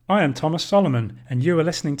I am Thomas Solomon, and you are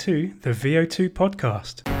listening to the VO2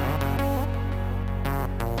 podcast.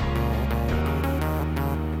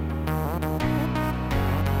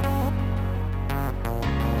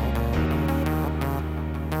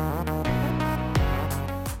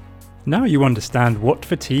 Now you understand what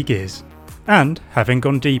fatigue is, and having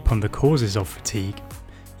gone deep on the causes of fatigue,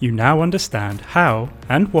 you now understand how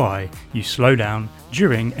and why you slow down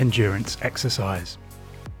during endurance exercise.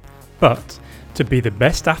 But to be the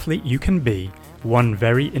best athlete you can be, one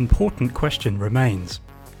very important question remains.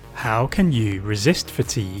 How can you resist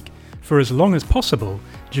fatigue for as long as possible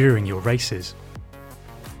during your races?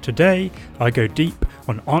 Today, I go deep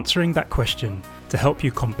on answering that question to help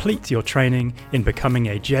you complete your training in becoming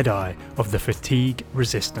a Jedi of the fatigue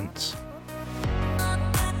resistance.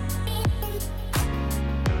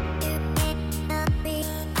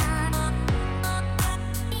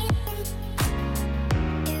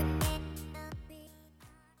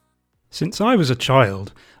 Since I was a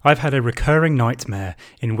child, I've had a recurring nightmare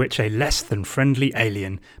in which a less than friendly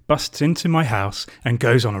alien busts into my house and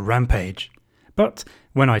goes on a rampage. But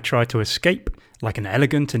when I try to escape, like an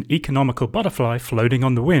elegant and economical butterfly floating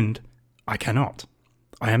on the wind, I cannot.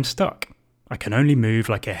 I am stuck. I can only move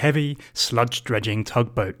like a heavy, sludge-dredging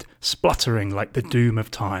tugboat, spluttering like the doom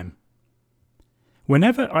of time.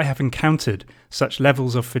 Whenever I have encountered such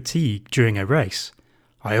levels of fatigue during a race,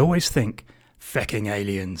 I always think, fecking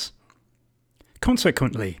aliens.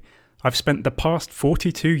 Consequently, I've spent the past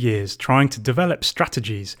 42 years trying to develop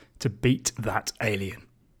strategies to beat that alien.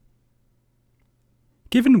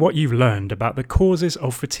 Given what you've learned about the causes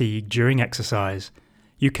of fatigue during exercise,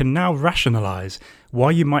 you can now rationalize why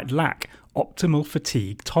you might lack optimal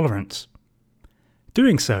fatigue tolerance.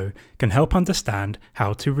 Doing so can help understand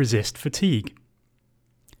how to resist fatigue.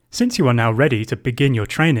 Since you are now ready to begin your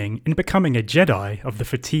training in becoming a Jedi of the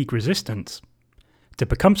fatigue resistance, to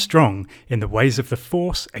become strong in the ways of the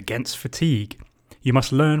Force against fatigue, you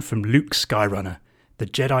must learn from Luke Skyrunner, the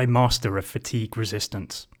Jedi Master of fatigue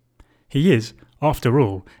resistance. He is, after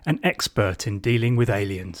all, an expert in dealing with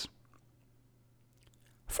aliens.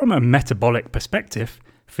 From a metabolic perspective,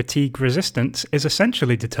 fatigue resistance is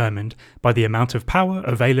essentially determined by the amount of power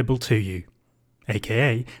available to you,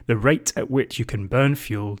 aka the rate at which you can burn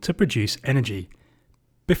fuel to produce energy,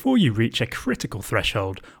 before you reach a critical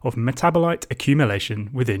threshold of metabolite accumulation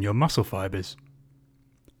within your muscle fibers.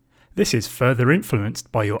 This is further influenced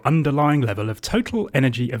by your underlying level of total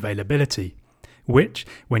energy availability, which,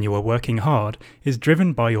 when you are working hard, is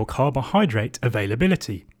driven by your carbohydrate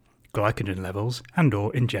availability, glycogen levels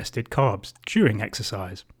and/or ingested carbs during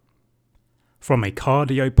exercise. From a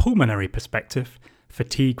cardiopulmonary perspective,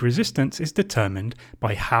 fatigue resistance is determined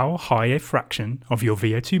by how high a fraction of your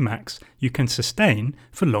VO2 max you can sustain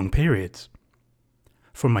for long periods.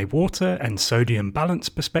 From a water and sodium balance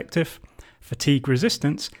perspective, fatigue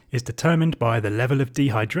resistance is determined by the level of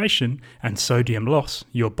dehydration and sodium loss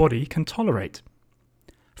your body can tolerate.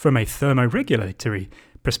 From a thermoregulatory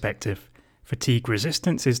perspective, fatigue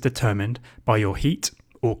resistance is determined by your heat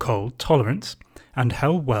or cold tolerance and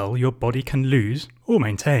how well your body can lose or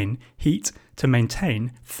maintain heat to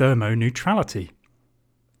maintain thermoneutrality.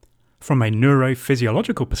 From a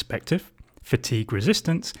neurophysiological perspective, fatigue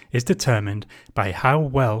resistance is determined by how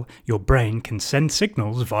well your brain can send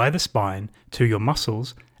signals via the spine to your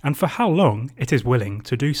muscles and for how long it is willing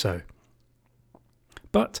to do so.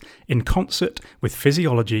 But in concert with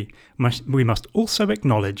physiology, we must also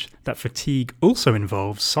acknowledge that fatigue also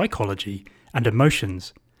involves psychology and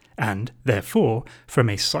emotions, and therefore, from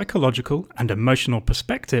a psychological and emotional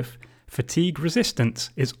perspective, fatigue resistance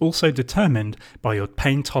is also determined by your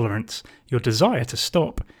pain tolerance, your desire to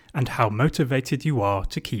stop, and how motivated you are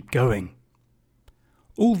to keep going.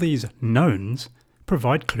 All these knowns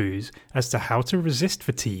provide clues as to how to resist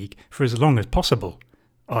fatigue for as long as possible,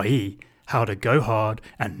 i.e., how to go hard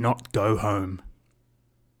and not go home.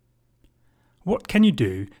 What can you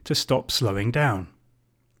do to stop slowing down?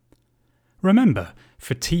 Remember,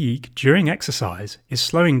 fatigue during exercise is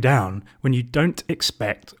slowing down when you don't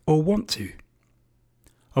expect or want to.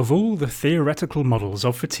 Of all the theoretical models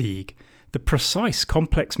of fatigue, the precise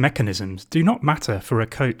complex mechanisms do not matter for a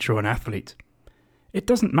coach or an athlete. It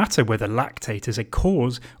doesn't matter whether lactate is a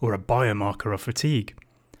cause or a biomarker of fatigue.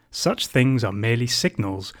 Such things are merely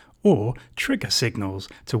signals or trigger signals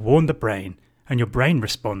to warn the brain, and your brain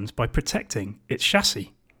responds by protecting its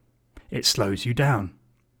chassis. It slows you down.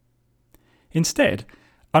 Instead,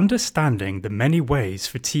 understanding the many ways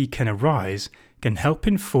fatigue can arise can help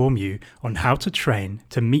inform you on how to train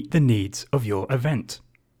to meet the needs of your event.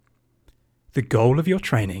 The goal of your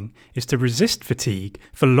training is to resist fatigue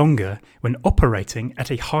for longer when operating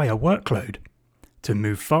at a higher workload. to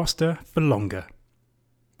move faster for longer.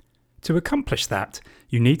 To accomplish that,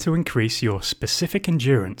 you need to increase your specific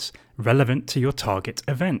endurance relevant to your target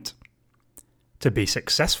event. To be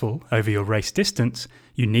successful over your race distance,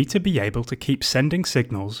 you need to be able to keep sending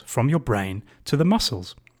signals from your brain to the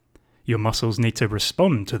muscles. Your muscles need to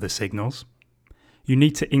respond to the signals. You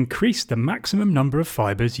need to increase the maximum number of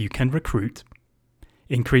fibers you can recruit,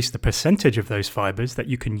 increase the percentage of those fibers that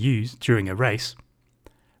you can use during a race,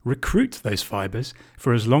 recruit those fibers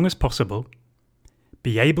for as long as possible,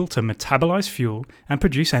 be able to metabolize fuel and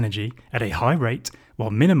produce energy at a high rate while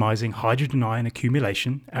minimizing hydrogen ion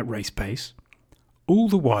accumulation at race pace, all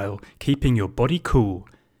the while keeping your body cool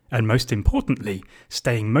and, most importantly,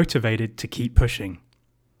 staying motivated to keep pushing.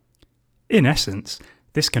 In essence,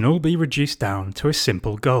 this can all be reduced down to a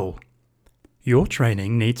simple goal. Your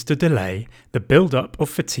training needs to delay the build-up of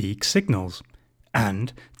fatigue signals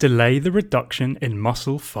and delay the reduction in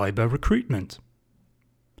muscle fiber recruitment.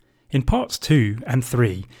 In parts 2 and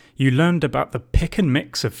 3, you learned about the pick and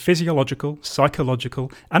mix of physiological,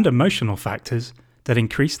 psychological, and emotional factors that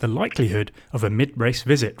increase the likelihood of a mid-race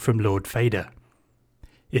visit from Lord Vader.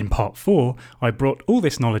 In part 4, I brought all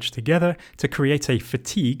this knowledge together to create a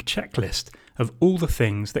fatigue checklist of all the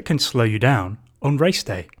things that can slow you down on race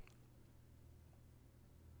day.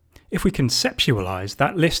 If we conceptualize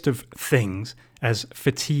that list of things as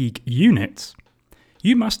fatigue units,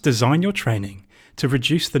 you must design your training to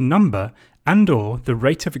reduce the number and/or the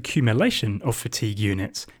rate of accumulation of fatigue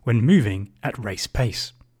units when moving at race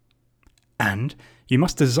pace. And you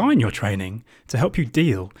must design your training to help you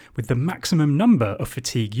deal with the maximum number of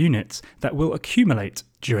fatigue units that will accumulate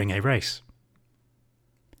during a race.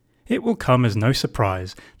 It will come as no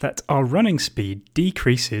surprise that our running speed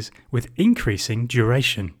decreases with increasing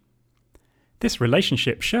duration. This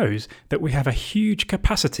relationship shows that we have a huge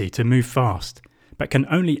capacity to move fast, but can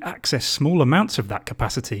only access small amounts of that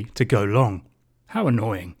capacity to go long. How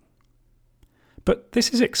annoying. But this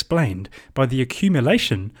is explained by the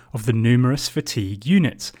accumulation of the numerous fatigue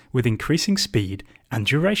units with increasing speed and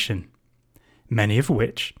duration, many of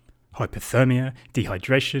which, hypothermia,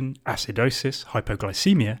 dehydration, acidosis,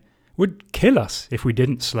 hypoglycemia, would kill us if we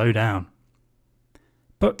didn't slow down.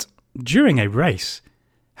 But during a race,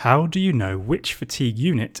 how do you know which fatigue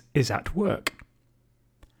unit is at work?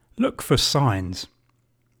 Look for signs.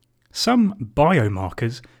 Some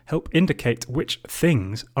biomarkers help indicate which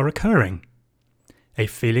things are occurring. A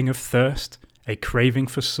feeling of thirst, a craving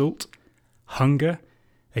for salt, hunger,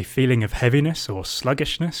 a feeling of heaviness or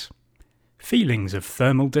sluggishness, feelings of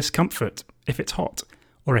thermal discomfort if it's hot,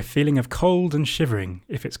 or a feeling of cold and shivering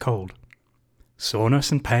if it's cold,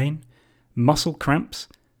 soreness and pain, muscle cramps,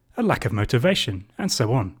 a lack of motivation, and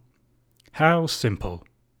so on. How simple.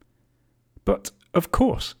 But, of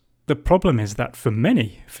course, the problem is that for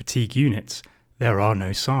many fatigue units, there are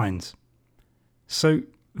no signs. So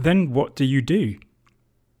then what do?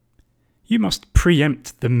 You must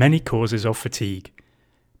preempt the many causes of fatigue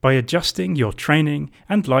by adjusting your training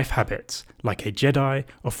and life habits like a Jedi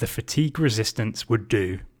of the fatigue resistance would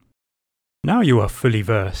do. Now you are fully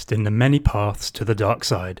versed in the many paths to the dark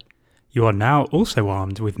side. You are now also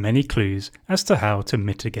armed with many clues as to how to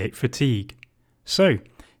mitigate fatigue. So,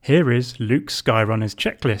 here is Luke Skyrunner's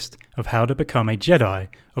checklist of how to become a Jedi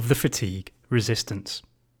of the fatigue resistance.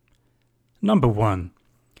 Number 1.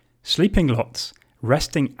 Sleeping lots,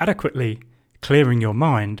 resting adequately, clearing your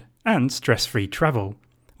mind, and stress-free travel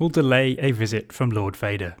will delay a visit from Lord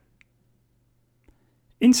Vader.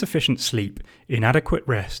 Insufficient sleep, inadequate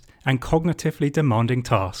rest, and cognitively demanding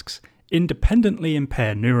tasks independently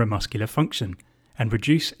impair neuromuscular function and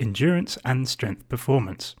reduce endurance and strength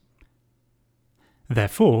performance.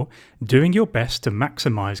 Therefore, doing your best to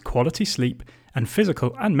maximize quality sleep and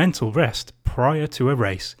physical and mental rest prior to a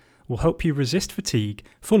race will help you resist fatigue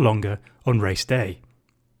for longer on race day.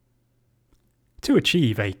 To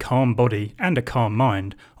achieve a calm body and a calm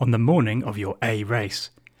mind on the morning of your A race,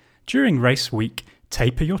 during race week,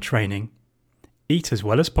 taper your training, eat as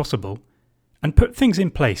well as possible, and put things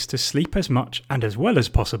in place to sleep as much and as well as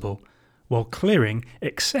possible while clearing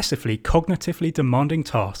excessively cognitively demanding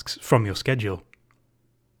tasks from your schedule.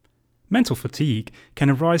 Mental fatigue can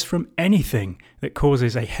arise from anything that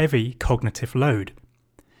causes a heavy cognitive load,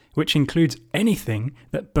 which includes anything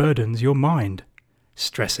that burdens your mind,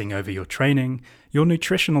 stressing over your training, your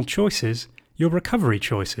nutritional choices, your recovery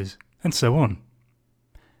choices, and so on.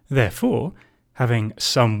 Therefore, having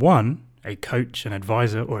someone, a coach, an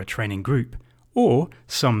advisor, or a training group, or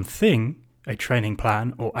something, a training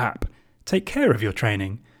plan or app, take care of your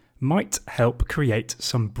training might help create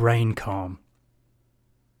some brain calm.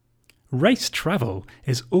 Race travel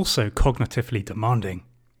is also cognitively demanding.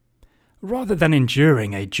 rather than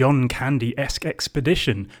enduring a John Candy-esque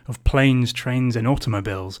expedition of planes, trains and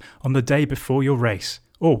automobiles on the day before your race,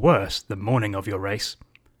 or worse, the morning of your race.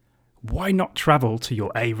 Why not travel to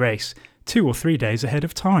your A race 2 or 3 days ahead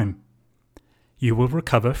of time? You will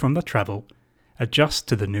recover from the travel, adjust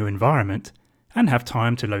to the new environment, and have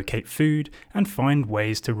time to locate food and find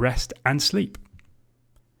ways to rest and sleep.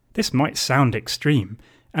 This might sound extreme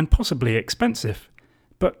and possibly expensive,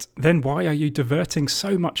 but then why are you diverting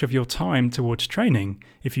so much of your time towards training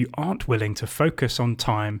if you aren't willing to focus on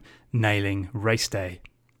time nailing race day?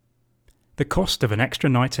 The cost of an extra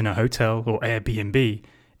night in a hotel or Airbnb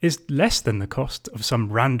is less than the cost of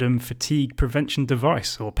some random fatigue prevention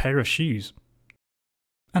device or pair of shoes.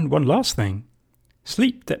 And one last thing,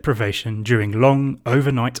 sleep deprivation during long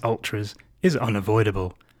overnight ultras is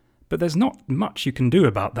unavoidable, but there's not much you can do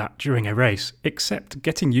about that during a race except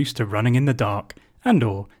getting used to running in the dark and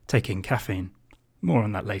or taking caffeine. More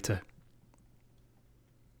on that later.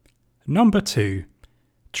 Number 2.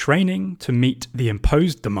 Training to meet the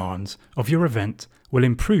imposed demands of your event will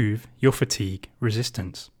improve your fatigue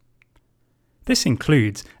resistance. This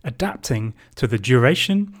includes adapting to the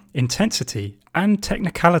duration, intensity, and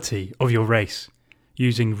technicality of your race,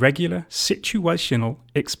 using regular situational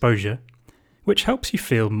exposure, which helps you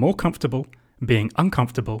feel more comfortable being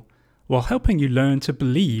uncomfortable while helping you learn to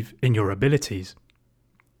believe in your abilities.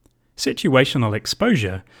 Situational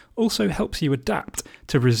exposure also helps you adapt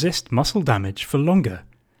to resist muscle damage for longer,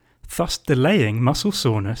 thus delaying muscle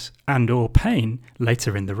soreness and/or pain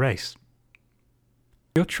later in the race.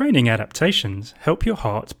 Your training adaptations help your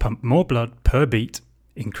heart pump more blood per beat,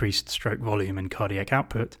 increased stroke volume and cardiac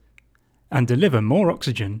output, and deliver more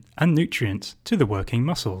oxygen and nutrients to the working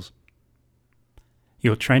muscles.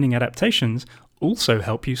 Your training adaptations also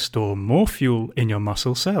help you store more fuel in your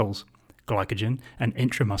muscle cells, glycogen and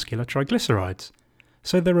intramuscular triglycerides,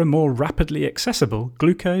 so there are more rapidly accessible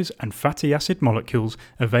glucose and fatty acid molecules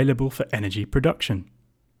available for energy production.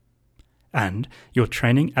 And your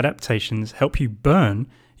training adaptations help you burn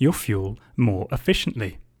your fuel more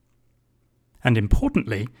efficiently. And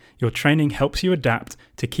importantly, your training helps you adapt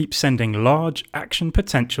to keep sending large action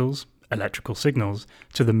potentials, electrical signals,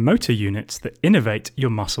 to the motor units that innervate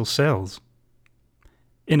your muscle cells.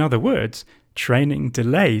 In other words, training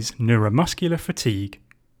delays neuromuscular fatigue.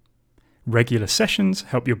 Regular sessions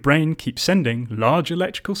help your brain keep sending large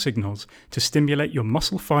electrical signals to stimulate your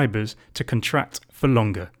muscle fibers to contract for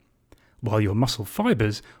longer, while your muscle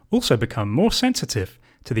fibers also become more sensitive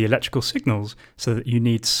to the electrical signals so that you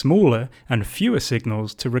need smaller and fewer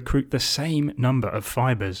signals to recruit the same number of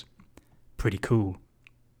fibers. Pretty cool.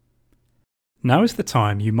 Now is the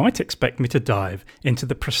time you might expect me to dive into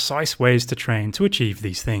the precise ways to train to achieve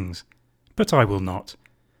these things, but I will not.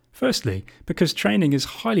 Firstly, because training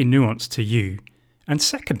is highly nuanced to you, and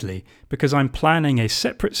secondly, because I'm planning a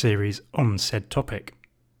separate series on said topic.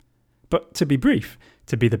 But to be brief,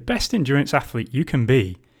 to be the best endurance athlete you can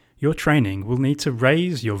be, your training will need to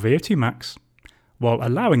raise your VO2 max, while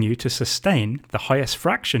allowing you to sustain the highest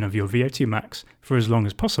fraction of your VO2 max for as long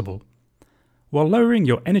as possible, while lowering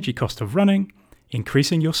your energy cost of running,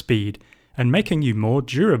 increasing your speed, and making you more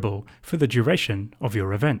durable for the duration of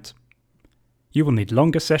your event. You will need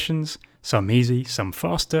longer sessions, some easy, some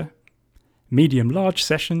faster, medium-large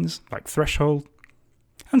sessions like threshold,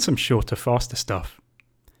 and some shorter, faster stuff.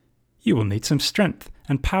 You will need some strength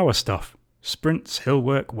and power stuff, sprints, hill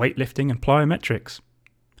work, weightlifting and plyometrics.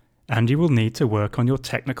 And you will need to work on your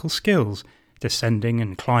technical skills, descending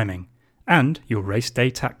and climbing, and your race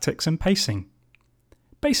day tactics and pacing.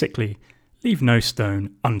 Basically, leave no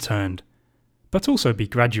stone unturned, but also be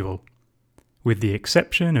gradual. With the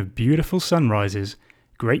exception of beautiful sunrises,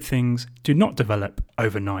 great things do not develop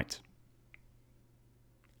overnight.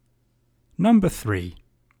 Number 3.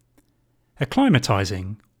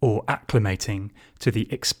 Acclimatizing or acclimating to the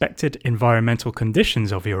expected environmental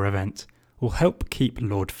conditions of your event will help keep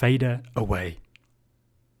Lord Vader away.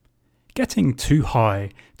 Getting too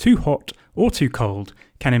high, too hot, or too cold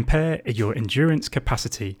can impair your endurance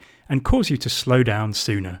capacity and cause you to slow down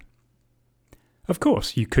sooner. Of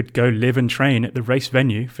course, you could go live and train at the race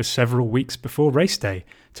venue for several weeks before race day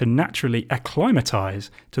to naturally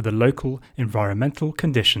acclimatize to the local environmental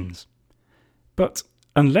conditions. But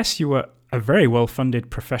unless you are a very well-funded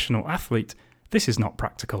professional athlete, this is not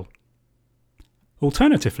practical.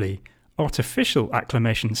 Alternatively, artificial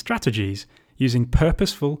acclimation strategies using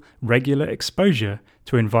purposeful, regular exposure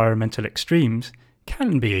to environmental extremes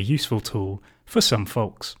can be a useful tool for some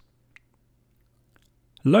folks.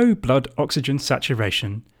 Low blood oxygen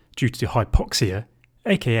saturation due to hypoxia,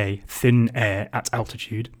 aka thin air at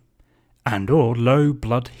altitude, and or low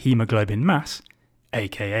blood hemoglobin mass,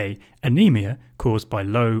 aka anemia caused by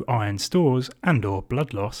low iron stores and/or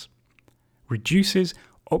blood loss, reduces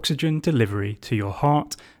oxygen delivery to your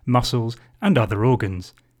heart, muscles, and other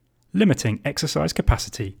organs, limiting exercise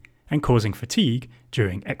capacity and causing fatigue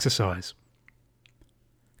during exercise.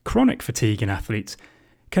 Chronic fatigue in athletes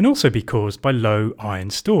can also be caused by low iron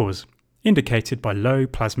stores, indicated by low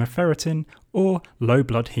plasma ferritin or low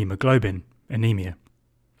blood hemoglobin, anemia.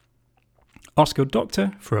 Ask your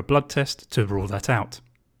doctor for a blood test to rule that out.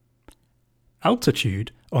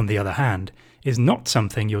 Altitude, on the other hand, is not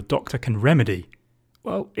something your doctor can remedy,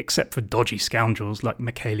 well, except for dodgy scoundrels like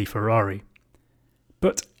Michele Ferrari.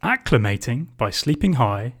 But acclimating by sleeping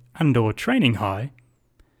high and/or training high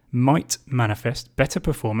might manifest better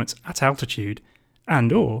performance at altitude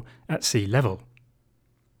and/or at sea level.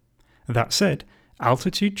 That said,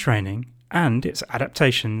 altitude training and its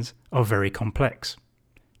adaptations are very complex,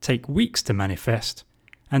 take weeks to manifest,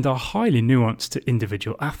 and are highly nuanced to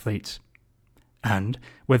individual athletes. And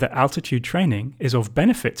whether altitude training is of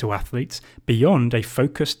benefit to athletes beyond a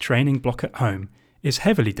focused training block at home is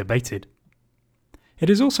heavily debated. It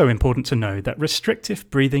is also important to know that restrictive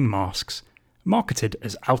breathing masks, marketed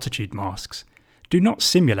as altitude masks, do not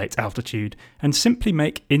simulate altitude and simply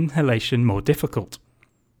make inhalation more difficult.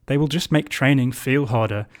 They will just make training feel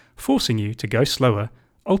harder, forcing you to go slower,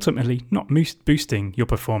 ultimately not boosting your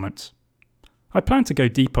performance. I plan to go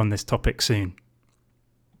deep on this topic soon.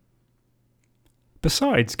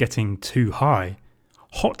 Besides getting too high,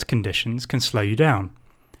 hot conditions can slow you down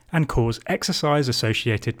and cause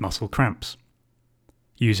exercise-associated muscle cramps.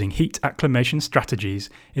 Using heat acclimation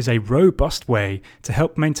strategies is a robust way to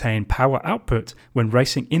help maintain power output when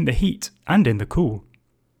racing in the heat and in the cool.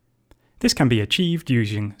 This can be achieved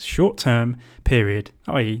using short-term period,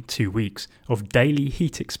 i.e. 2 weeks, of daily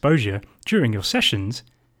heat exposure during your sessions,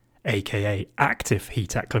 aka active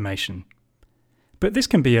heat acclimation. But this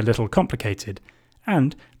can be a little complicated,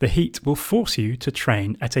 and the heat will force you to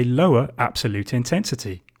train at a lower absolute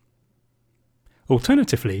intensity.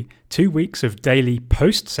 Alternatively, 2 weeks of daily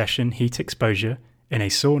post-session heat exposure in a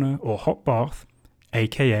sauna or hot bath,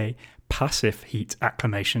 aka passive heat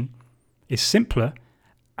acclimation, is simpler,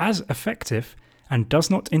 as effective, and does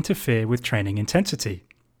not interfere with training intensity.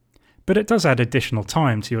 But it does add additional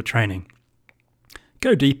time to your training.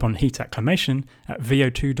 Go deep on heat acclimation at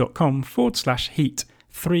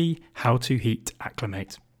vo2.com/heat3 how to heat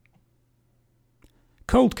acclimate.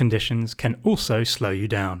 Cold conditions can also slow you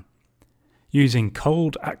down. Using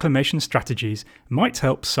cold acclimation strategies might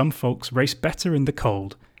help some folks race better in the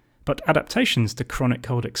cold, but adaptations to chronic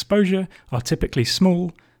cold exposure are typically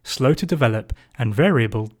small, slow to develop, and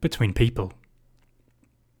variable between people.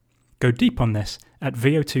 Go deep on this at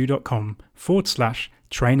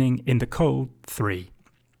vo2.com/training in the cold 3.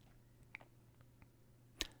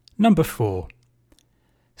 Number 4.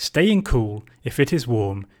 Staying cool if it is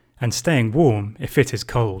warm and staying warm if it is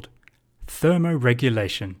cold.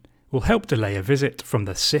 Thermoregulation will help delay a visit from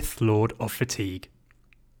the Sith Lord of Fatigue.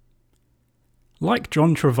 Like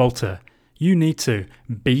John Travolta, you need to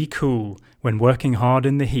be cool when working hard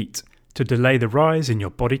in the heat to delay the rise in your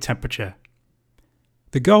body temperature.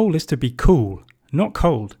 The goal is to be cool, not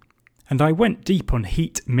cold, and I went deep on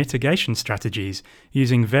heat mitigation strategies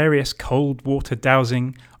using various cold water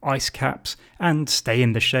dowsing, ice caps, and stay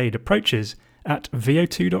in the shade approaches at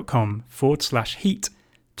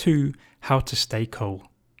vo2.com/heat2 how to stay cool.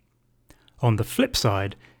 On the flip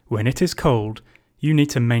side, when it is cold, you need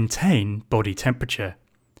to maintain body temperature.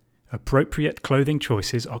 Appropriate clothing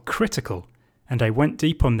choices are critical, and I went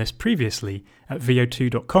deep on this previously at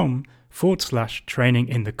vo2.com/training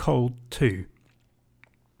in the cold 2.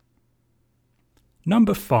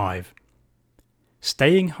 Number 5.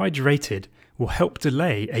 Staying hydrated will help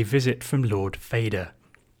delay a visit from Lord Vader.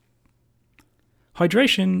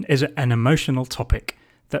 Hydration is an emotional topic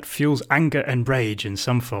that fuels anger and rage in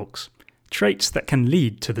some folks, traits that can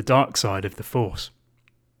lead to the dark side of the Force.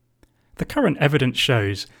 The current evidence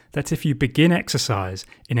shows that if you begin exercise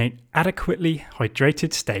in an adequately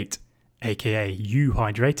hydrated state, aka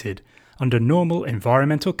euhydrated, under normal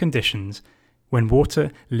environmental conditions, when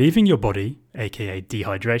water leaving your body, aka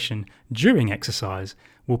dehydration, during exercise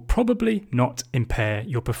will probably not impair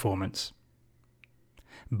your performance.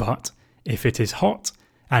 But if it is hot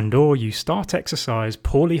and/or you start exercise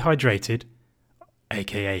poorly hydrated,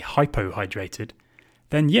 aka hypohydrated,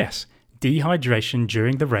 then yes, dehydration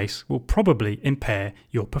during the race will probably impair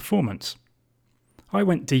your performance. I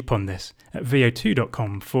went deep on this at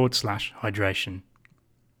vo2.com/hydration.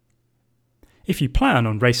 If you plan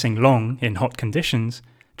on racing long in hot conditions,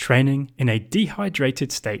 training in a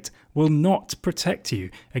dehydrated state will not protect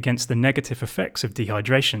you against the negative effects of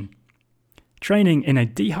dehydration. Training in a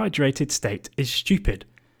dehydrated state is stupid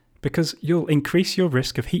because you'll increase your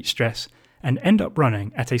risk of heat stress and end up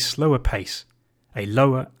running at a slower pace, a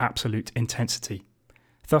lower absolute intensity,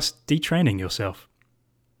 thus detraining yourself.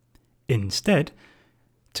 Instead,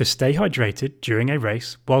 to stay hydrated during a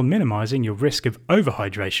race while minimizing your risk of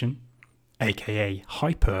overhydration, aka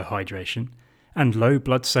hyperhydration, and low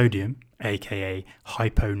blood sodium, aka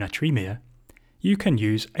hyponatremia, you can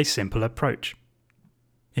use a simple approach.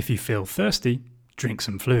 If you feel thirsty, drink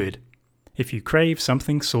some fluid. If you crave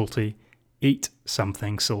something salty, eat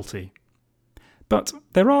something salty. But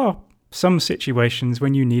there are some situations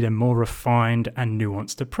when you need a more refined and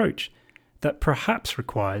nuanced approach that perhaps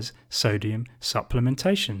requires sodium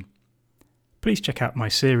supplementation. Please check out my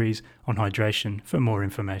series on hydration for more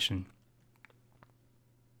information.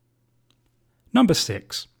 Number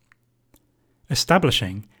 6.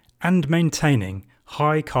 Establishing and maintaining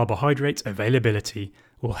high carbohydrate availability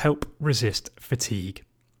will help resist fatigue.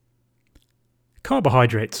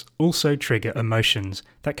 Carbohydrates also trigger emotions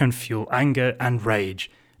that can fuel anger and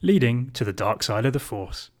rage, leading to the dark side of the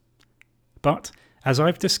Force. But, as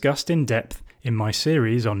I've discussed in depth in my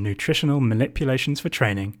series on nutritional manipulations for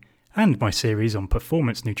training and my series on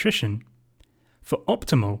performance nutrition, for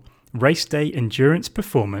optimal race day endurance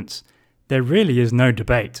performance, there really is no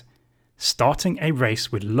debate. Starting a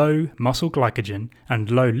race with low muscle glycogen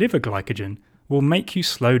and low liver glycogen will make you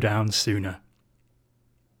slow down sooner.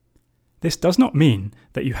 This does not mean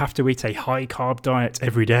that you have to eat a high-carb diet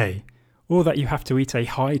every day, or that you have to eat a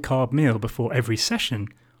high-carb meal before every session,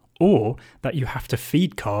 or that you have to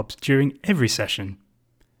feed carbs during every session.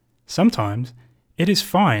 Sometimes it is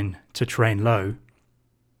fine to train low.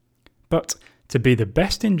 But to be the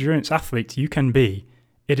best endurance athlete you can be,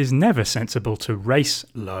 it is never sensible to race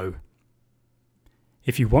low.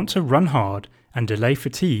 If you want to run hard and delay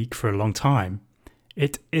fatigue for a long time,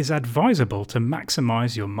 it is advisable to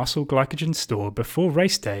maximize your muscle glycogen store before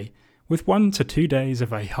race day with 1 to 2 days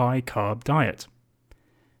of a high-carb diet.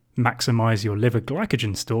 Maximize your liver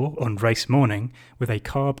glycogen store on race morning with a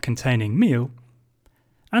carb-containing meal,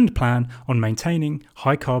 and plan on maintaining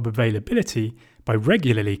high-carb availability by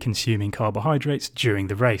regularly consuming carbohydrates during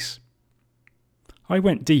the race. I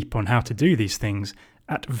went deep on how to do these things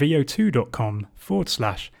at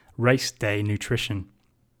vo2.com/race day nutrition.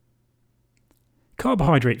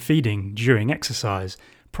 Carbohydrate feeding during exercise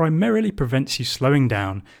primarily prevents you slowing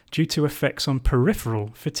down due to effects on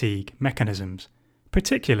peripheral fatigue mechanisms,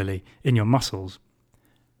 particularly in your muscles.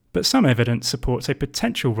 But some evidence supports a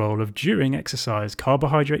potential role of during exercise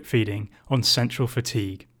carbohydrate feeding on central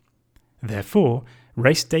fatigue. Therefore,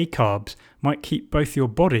 race day carbs might keep both your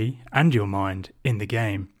body and your mind in the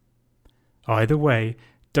game. Either way,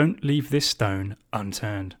 don't leave this stone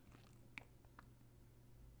unturned.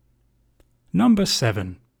 Number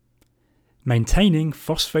 7. Maintaining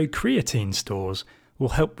phosphocreatine stores will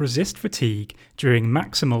help resist fatigue during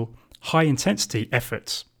maximal high-intensity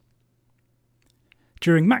efforts.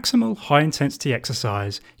 During maximal high-intensity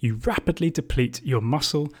exercise, you rapidly deplete your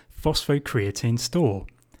muscle phosphocreatine store,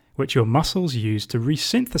 which your muscles use to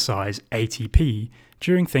resynthesize ATP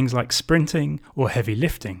during things like sprinting or heavy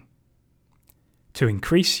lifting. To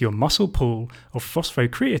increase your muscle pool of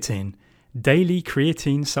phosphocreatine, daily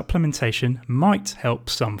creatine supplementation might help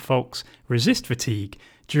some folks resist fatigue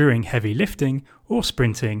during heavy lifting or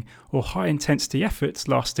sprinting or high-intensity efforts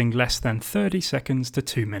lasting less than 30 seconds to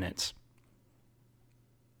 2 minutes.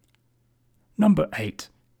 Number 8.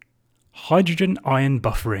 Hydrogen ion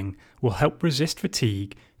buffering will help resist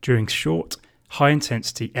fatigue during short,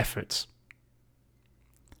 high-intensity efforts.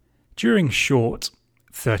 During short,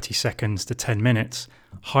 30 seconds to 10 minutes,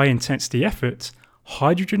 high-intensity efforts,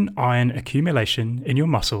 hydrogen ion accumulation in your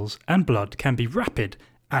muscles and blood can be rapid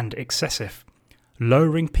and excessive,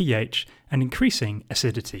 lowering pH and increasing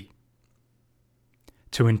acidity.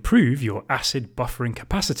 To improve your acid buffering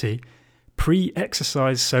capacity,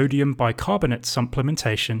 pre-exercise sodium bicarbonate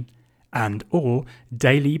supplementation and/or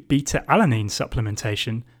daily beta-alanine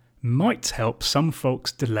supplementation might help some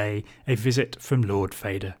folks delay a visit from Lord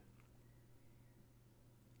Vader.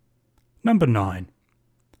 Number 9.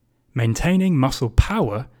 Maintaining muscle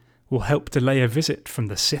power will help delay a visit from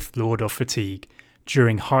the Sith Lord of Fatigue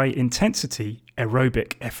during high-intensity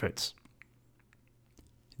aerobic efforts.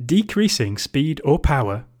 Decreasing speed or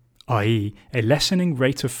power, i.e. a lessening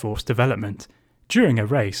rate of force development, during a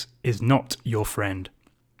race is not your friend.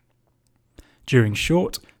 During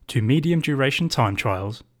short to medium duration time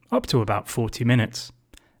trials, up to about 40 minutes,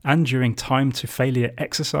 and during time to failure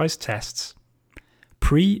exercise tests,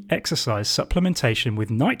 pre-exercise supplementation with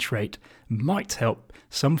nitrate might help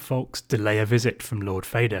some folks delay a visit from Lord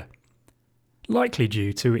Vader. likely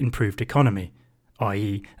due to improved economy,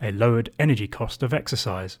 i.e. a lowered energy cost of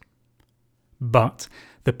exercise. But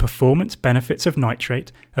the performance benefits of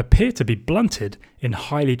nitrate appear to be blunted in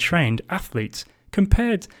highly trained athletes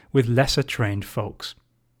compared with lesser trained folks.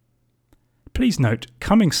 Please note,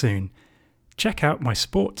 coming soon, check out my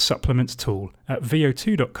sports supplements tool at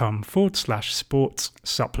vo2.com/sports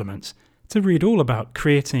supplements to read all about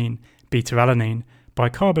creatine, beta-alanine,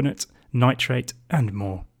 bicarbonate, nitrate, and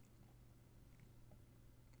more.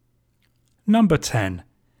 Number 10.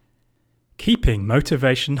 Keeping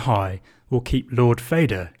motivation high will keep Lord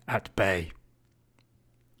Vader at bay.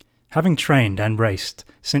 Having trained and raced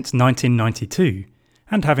since 1992,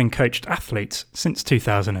 and having coached athletes since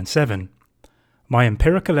 2007, my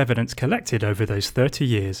empirical evidence collected over those 30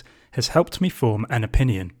 years has helped me form an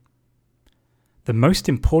opinion. The most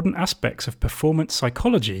important aspects of performance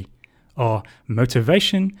psychology are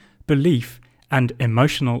motivation, belief, and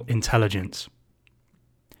emotional intelligence.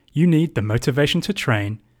 You need the motivation to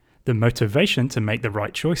train, the motivation to make the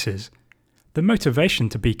right choices, the motivation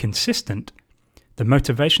to be consistent, the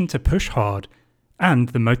motivation to push hard, and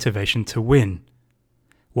the motivation to win,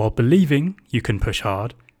 while believing you can push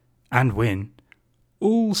hard and win,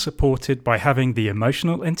 all supported by having the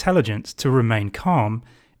emotional intelligence to remain calm,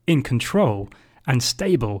 in control, and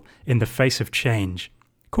stable in the face of change,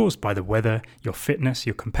 caused by the weather, your fitness,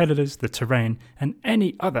 your competitors, the terrain, and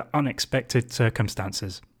any other unexpected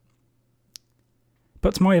circumstances.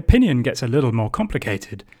 But my opinion gets a little more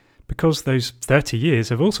complicated, because those 30 years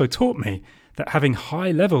have also taught me that having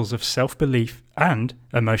high levels of self-belief and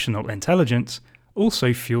emotional intelligence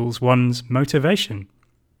also fuels one's motivation.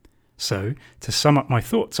 So, to sum up my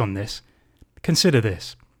thoughts on this, consider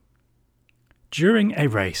this. During a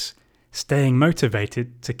race, staying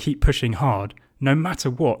motivated to keep pushing hard, no matter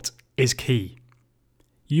what, is key.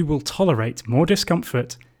 You will tolerate more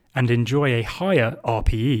discomfort and enjoy a higher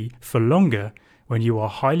RPE for longer when you are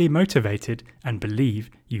highly motivated and believe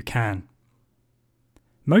you can.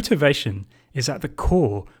 Motivation is at the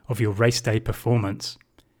core of your race day performance.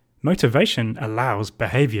 Motivation allows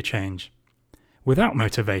behavior change. Without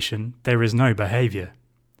motivation, there is no behavior.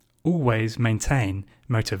 Always maintain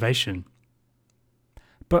motivation.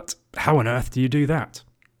 But how on earth do you do that?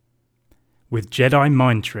 With Jedi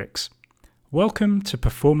mind tricks. Welcome to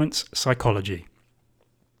performance psychology.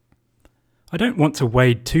 I don't want to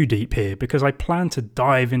wade too deep here because I plan to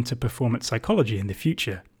dive into performance psychology in the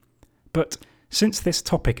future. But since this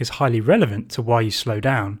topic is highly relevant to why you slow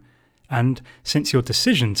down, and since your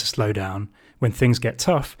decision to slow down when things get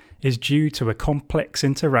tough is due to a complex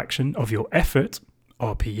interaction of your effort,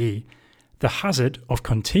 RPE, the hazard of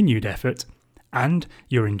continued effort, and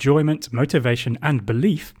your enjoyment, motivation, and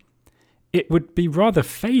belief, it would be rather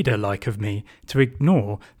Vader-like of me to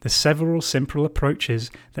ignore the several simple approaches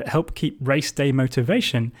that help keep race day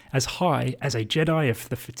motivation as high as a Jedi of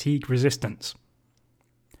the fatigue resistance.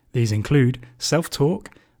 These include self-talk,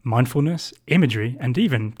 mindfulness, imagery, and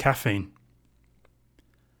even caffeine.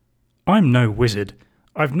 I'm no wizard.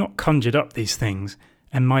 I've not conjured up these things,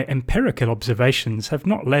 and my empirical observations have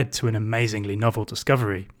not led to an amazingly novel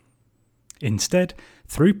discovery. Instead,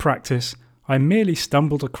 through practice, I merely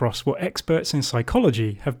stumbled across what experts in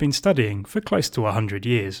psychology have been studying for close to 100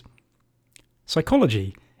 years.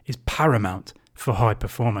 Psychology is paramount for high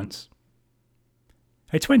performance.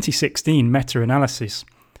 A 2016 meta-analysis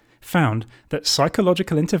found that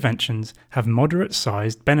psychological interventions have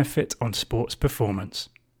moderate-sized benefit on sports performance.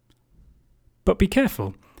 But be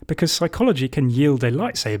careful, because psychology can yield a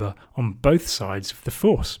lightsaber on both sides of the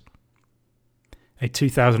Force. A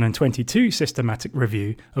 2022 systematic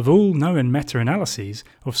review of all known meta-analyses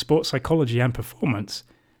of sports psychology and performance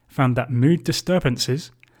found that mood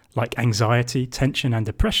disturbances, like anxiety, tension, and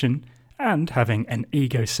depression, and having an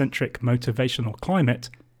egocentric motivational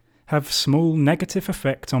climate, have small negative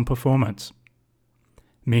effect on performance.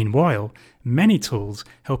 Meanwhile, many tools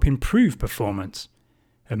help improve performance: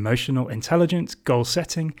 emotional intelligence, goal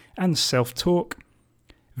setting, and self-talk,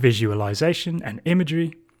 visualization and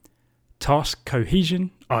imagery, task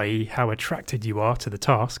cohesion, i.e. how attracted you are to the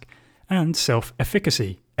task, and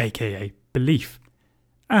self-efficacy, aka belief,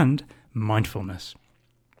 and mindfulness.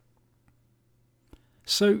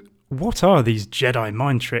 So, what are these Jedi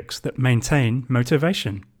mind tricks that maintain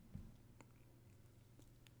motivation?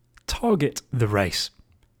 Target the race.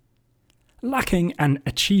 Lacking an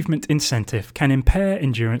achievement incentive can impair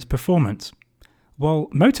endurance performance, while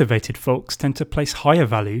motivated folks tend to place higher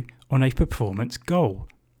value on a performance goal.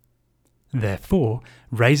 Therefore,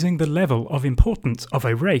 raising the level of importance of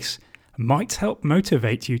a race might help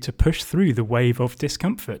motivate you to push through the wave of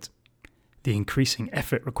discomfort, the increasing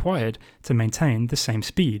effort required to maintain the same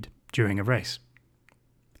speed, during a race.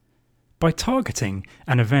 By targeting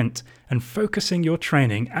an event and focusing your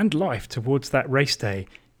training and life towards that race day,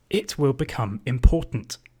 it will become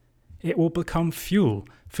important. It will become fuel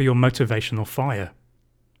for your motivational fire.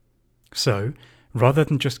 So, rather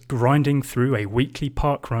than just grinding through a weekly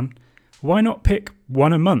park run, why not pick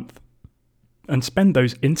one a month and spend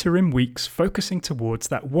those interim weeks focusing towards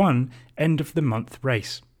that one end-of-the-month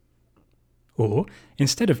race? Or,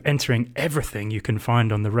 instead of entering everything you can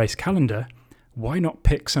find on the race calendar, why not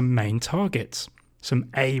pick some main targets, some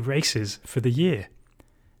A races for the year?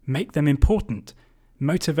 Make them important,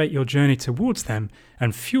 motivate your journey towards them,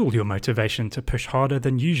 and fuel your motivation to push harder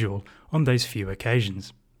than usual on those few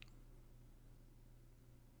occasions.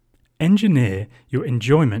 Engineer your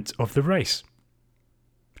enjoyment of the race.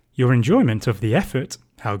 Your enjoyment of the effort,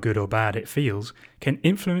 how good or bad it feels, can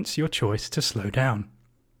influence your choice to slow down.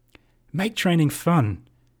 Make training fun.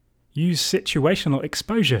 Use situational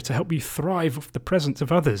exposure to help you thrive off the presence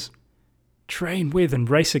of others. Train with and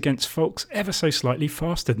race against folks ever so slightly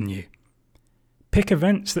faster than you. Pick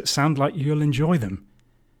events that sound like you'll enjoy them.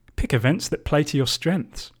 Pick events that play to your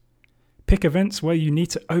strengths. Pick events where you need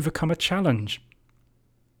to overcome a challenge.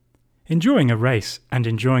 Enjoying a race and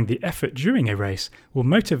enjoying the effort during a race will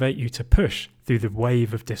motivate you to push through the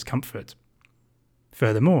wave of discomfort.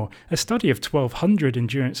 Furthermore, a study of 1,200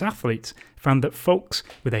 endurance athletes found that folks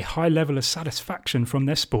with a high level of satisfaction from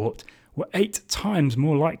their sport were 8 times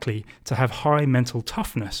more likely to have high mental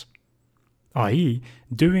toughness, i.e.,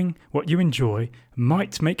 doing what you enjoy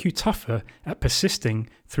might make you tougher at persisting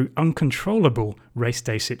through uncontrollable race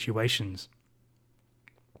day situations.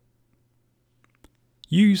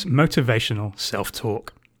 Use motivational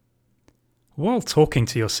self-talk. While talking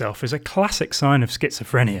to yourself is a classic sign of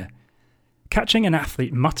schizophrenia, catching an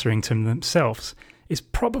athlete muttering to themselves is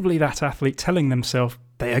probably that athlete telling themselves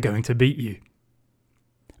they are going to beat you.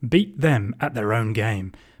 Beat them at their own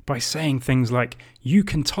game by saying things like, "You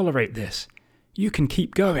can tolerate this. You can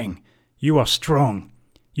keep going. You are strong.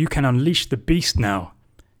 You can unleash the beast now.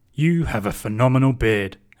 You have a phenomenal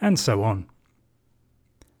beard," and so on.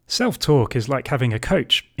 Self-talk is like having a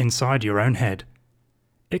coach inside your own head.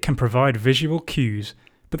 It can provide visual cues,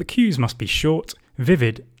 but the cues must be short,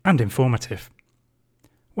 vivid, and informative.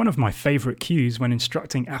 One of my favourite cues when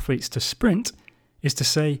instructing athletes to sprint is to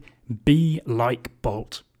say, "Be like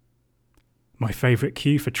Bolt." My favourite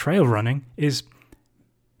cue for trail running is,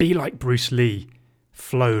 "Be like Bruce Lee,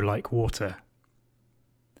 flow like water."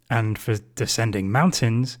 And for descending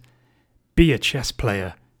mountains, "Be a chess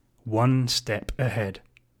player, one step ahead."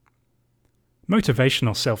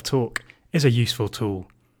 Motivational self-talk is a useful tool,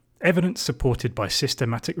 evidence supported by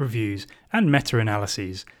systematic reviews and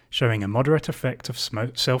meta-analyses showing a moderate effect of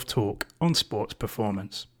self-talk on sports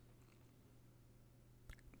performance.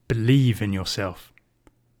 Believe in yourself.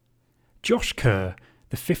 Josh Kerr,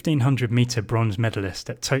 the 1500-metre bronze medalist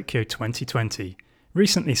at Tokyo 2020,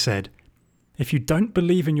 recently said, "If you don't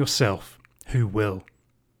believe in yourself, who will?"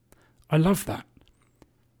 I love that.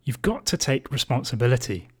 You've got to take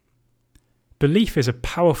responsibility. Belief is a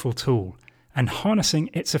powerful tool, and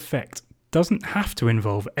harnessing its effect doesn't have to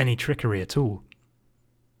involve any trickery at all.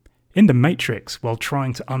 In The Matrix, while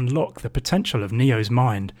trying to unlock the potential of Neo's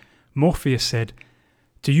mind, Morpheus said,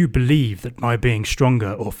 "Do you believe that my being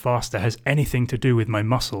stronger or faster has anything to do with my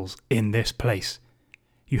muscles in this place?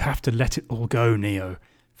 You have to let it all go, Neo.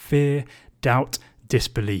 Fear, doubt,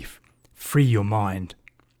 disbelief. Free your mind."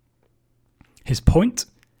 His point?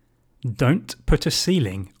 Don't put a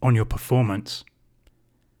ceiling on your performance.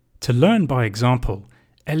 To learn by example,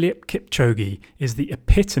 Eliud Kipchoge is the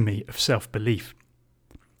epitome of self-belief.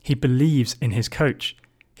 He believes in his coach.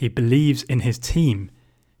 He believes in his team.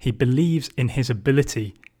 He believes in his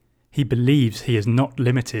ability. He believes he is not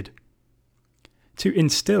limited. To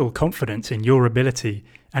instill confidence in your ability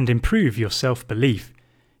and improve your self-belief,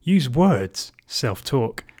 use words,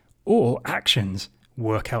 self-talk, or actions,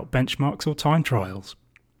 workout benchmarks or time trials.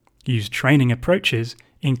 Use training approaches,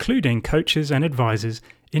 including coaches and advisors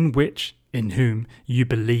in whom you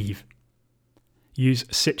believe. Use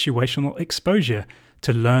situational exposure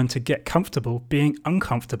to learn to get comfortable being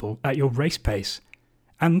uncomfortable at your race pace,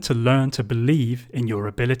 and to learn to believe in your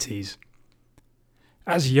abilities.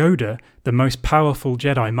 As Yoda, the most powerful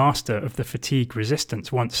Jedi Master of the fatigue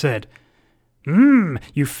resistance, once said,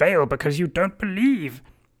 "You fail because you don't believe."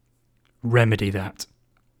 Remedy that.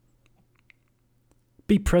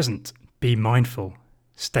 Be present, be mindful,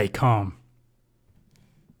 stay calm.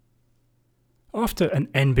 After an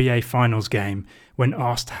NBA Finals game, when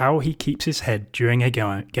asked how he keeps his head during a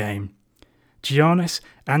game, Giannis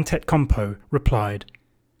Antetokounmpo replied,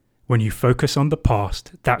 "When you focus on the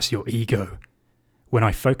past, that's your ego. When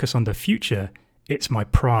I focus on the future, it's my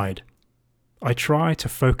pride. I try to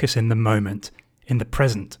focus in the moment, in the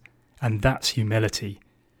present, and that's humility.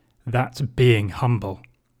 That's being humble.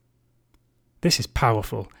 This is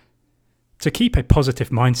powerful. To keep a positive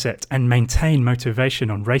mindset and maintain motivation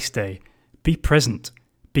on race day, be present,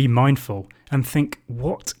 be mindful, and think,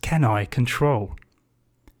 what can I control?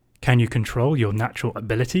 Can you control your natural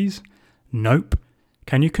abilities? Nope.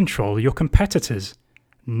 Can you control your competitors?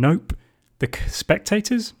 Nope. The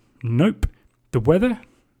spectators? Nope. The weather?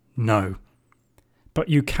 No. But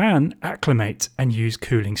you can acclimate and use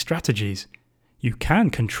cooling strategies. You can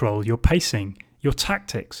control your pacing, your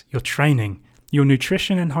tactics, your training, your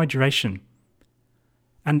nutrition and hydration.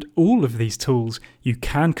 And all of these tools you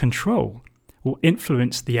can control will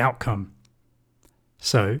influence the outcome.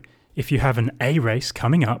 So, if you have an A race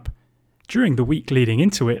coming up, during the week leading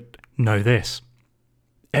into it, know this.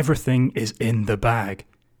 Everything is in the bag.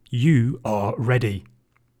 You are ready.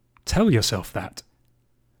 Tell yourself that.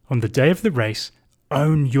 On the day of the race,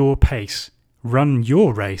 own your pace, run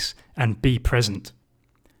your race, and be present.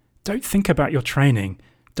 Don't think about your training.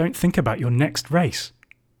 Don't think about your next race.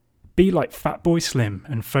 Be like Fatboy Slim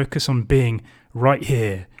and focus on being right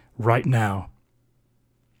here, right now.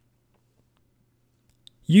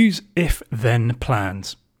 Use if-then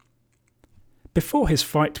plans. Before his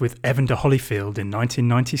fight with Evander Holyfield in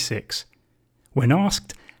 1996, when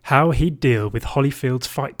asked how he'd deal with Holyfield's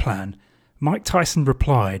fight plan, Mike Tyson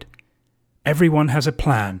replied, "Everyone has a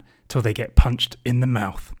plan till they get punched in the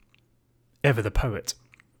mouth." Ever the poet.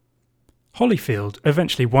 Holyfield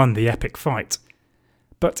eventually won the epic fight,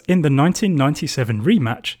 but in the 1997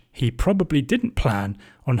 rematch, he probably didn't plan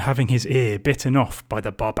on having his ear bitten off by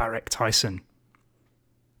the barbaric Tyson.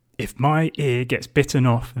 If my ear gets bitten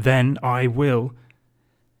off, then I will.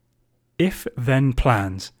 If-then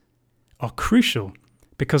plans are crucial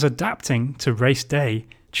because adapting to race day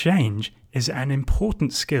change is an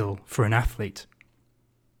important skill for an athlete.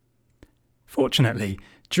 Fortunately,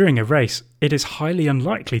 during a race, it is highly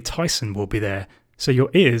unlikely Tyson will be there, so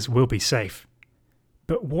your ears will be safe.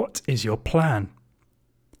 But what is your plan?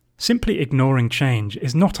 Simply ignoring change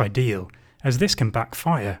is not ideal, as this can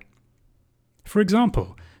backfire. For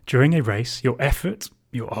example, during a race, your effort,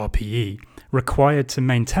 your RPE, required to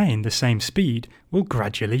maintain the same speed will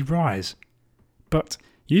gradually rise. But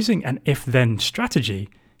using an if-then strategy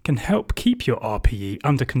can help keep your RPE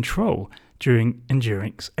under control during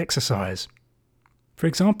endurance exercise. For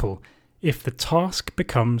example, if the task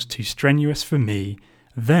becomes too strenuous for me,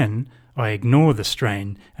 then I ignore the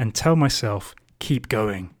strain and tell myself, keep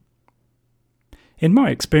going. In my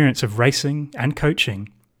experience of racing and coaching,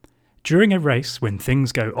 during a race when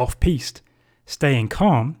things go off-piste, staying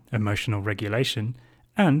calm, emotional regulation,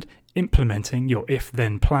 and implementing your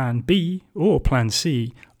if-then plan B or plan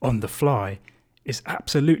C on the fly is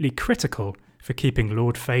absolutely critical for keeping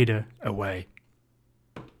Lord Vader away.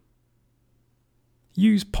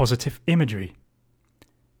 Use positive imagery.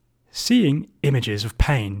 Seeing images of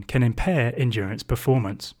pain can impair endurance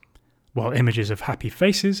performance, while images of happy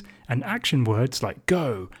faces and action words like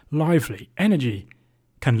go, lively, energy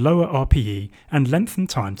can lower RPE and lengthen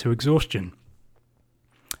time to exhaustion.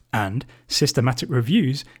 And systematic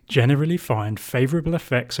reviews generally find favourable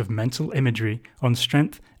effects of mental imagery on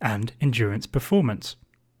strength and endurance performance.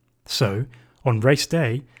 So, on race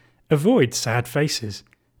day, avoid sad faces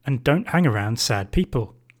and don't hang around sad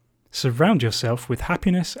people. Surround yourself with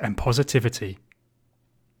happiness and positivity.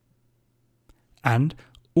 And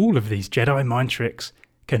all of these Jedi mind tricks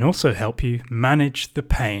can also help you manage the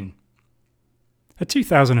pain. A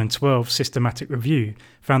 2012 systematic review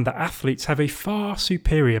found that athletes have a far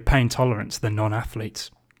superior pain tolerance than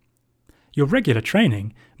non-athletes. Your regular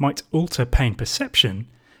training might alter pain perception,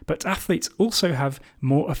 but athletes also have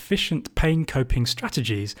more efficient pain coping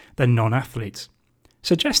strategies than non-athletes,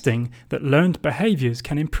 suggesting that learned behaviours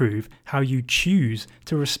can improve how you choose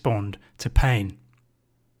to respond to pain.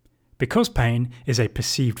 Because pain is a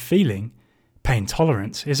perceived feeling, pain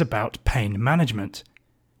tolerance is about pain management.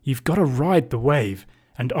 You've got to ride the wave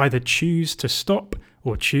and either choose to stop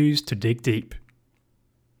or choose to dig deep.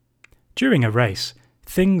 During a race,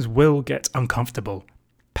 things will get uncomfortable.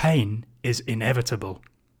 Pain is inevitable.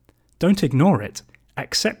 Don't ignore it,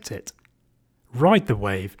 accept it. Ride the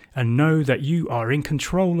wave and know that you are in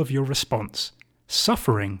control of your response.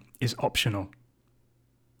 Suffering is optional.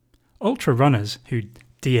 Ultra runners who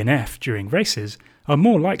DNF during races are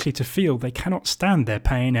more likely to feel they cannot stand their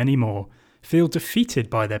pain anymore, feel defeated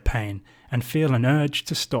by their pain, and feel an urge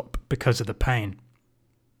to stop because of the pain.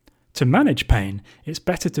 To manage pain, it's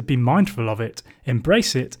better to be mindful of it,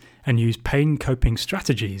 embrace it, and use pain coping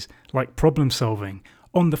strategies like problem solving,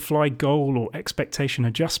 on-the-fly goal or expectation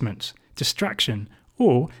adjustments, distraction,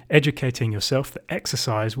 or educating yourself that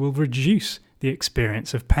exercise will reduce the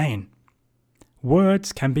experience of pain.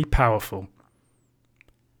 Words can be powerful.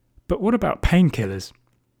 But what about painkillers?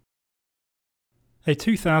 A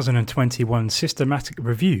 2021 systematic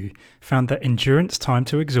review found that endurance time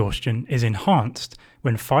to exhaustion is enhanced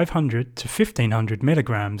when 500 to 1500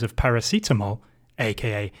 milligrams of paracetamol,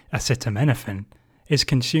 aka acetaminophen, is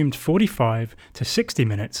consumed 45 to 60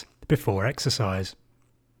 minutes before exercise.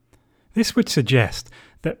 This would suggest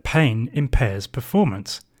that pain impairs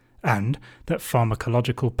performance and that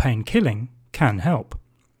pharmacological pain killing can help.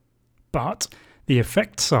 But the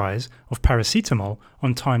effect size of paracetamol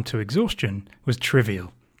on time to exhaustion was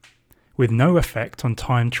trivial, with no effect on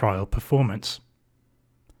time trial performance.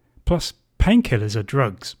 Plus, painkillers are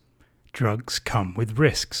drugs. Drugs come with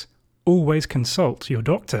risks. Always consult your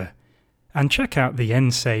doctor. And check out the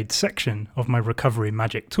NSAID section of my Recovery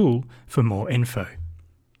Magic tool for more info.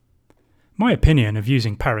 My opinion of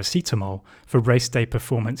using paracetamol for race day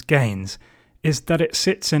performance gains is that it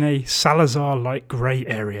sits in a Salazar-like grey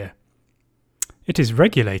area. It is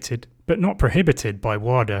regulated, but not prohibited by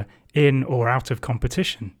WADA in or out of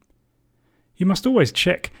competition. You must always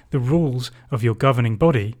check the rules of your governing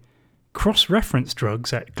body, cross-reference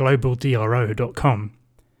drugs at globaldro.com,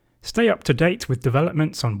 stay up to date with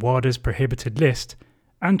developments on WADA's prohibited list,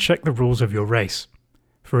 and check the rules of your race.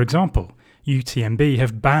 For example, UTMB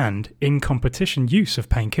have banned in-competition use of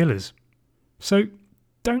painkillers. So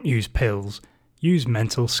don't use pills, use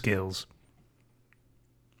mental skills.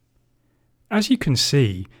 As you can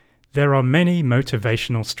see, there are many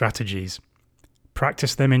motivational strategies.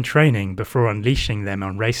 Practice them in training before unleashing them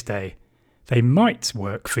on race day. They might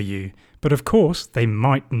work for you, but of course they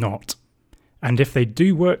might not. And if they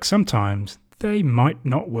do work sometimes, they might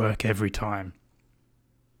not work every time.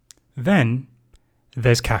 Then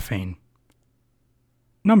there's caffeine.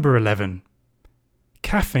 Number 11.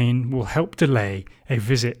 Caffeine will help delay a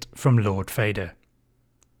visit from Lord Vader.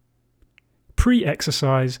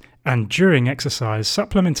 Pre-exercise and during exercise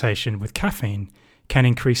supplementation with caffeine can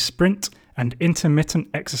increase sprint and intermittent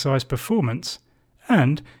exercise performance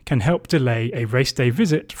and can help delay a race day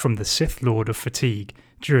visit from the Sith Lord of Fatigue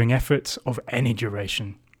during efforts of any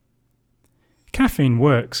duration. Caffeine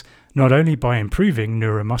works not only by improving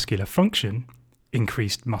neuromuscular function,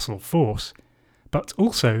 increased muscle force, but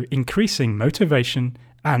also increasing motivation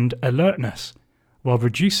and alertness while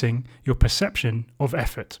reducing your perception of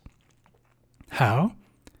effort. How?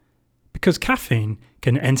 Because caffeine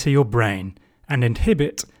can enter your brain and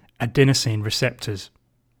inhibit adenosine receptors.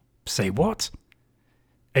 Say what?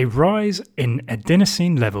 A rise in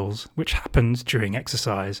adenosine levels, which happens during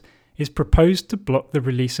exercise, is proposed to block the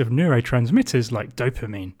release of neurotransmitters like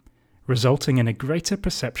dopamine, resulting in a greater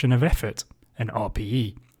perception of effort, an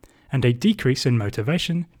RPE, and a decrease in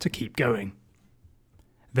motivation to keep going.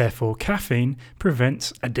 Therefore, caffeine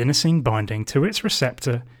prevents adenosine binding to its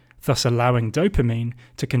receptor, thus allowing dopamine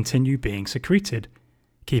to continue being secreted,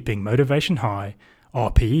 keeping motivation high,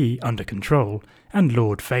 RPE under control, and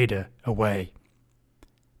Lord Vader away.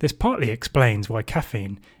 This partly explains why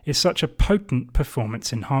caffeine is such a potent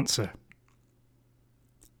performance enhancer.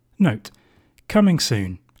 Note, coming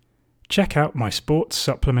soon. Check out my sports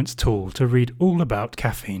supplements tool to read all about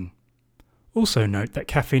caffeine. Also note that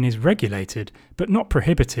caffeine is regulated but not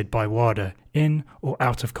prohibited by WADA in or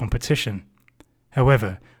out of competition.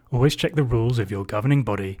 However, always check the rules of your governing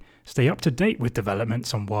body, stay up to date with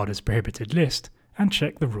developments on WADA's prohibited list, and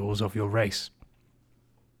check the rules of your race.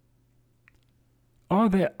 Are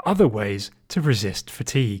there other ways to resist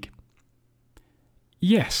fatigue?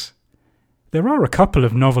 Yes. There are a couple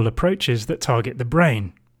of novel approaches that target the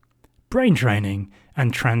brain: brain training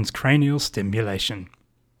and transcranial stimulation.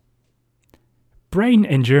 Brain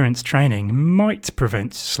endurance training might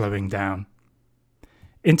prevent slowing down.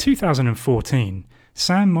 In 2014,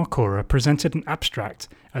 Sam Marcora presented an abstract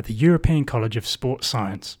at the European College of Sports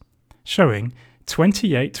Science, showing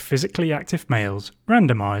 28 physically active males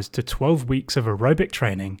randomized to 12 weeks of aerobic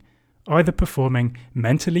training, either performing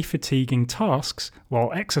mentally fatiguing tasks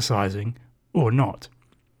while exercising or not.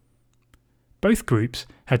 Both groups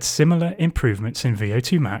had similar improvements in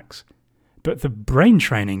VO2 max, but the brain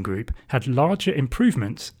training group had larger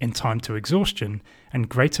improvements in time to exhaustion and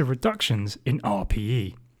greater reductions in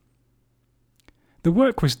RPE. The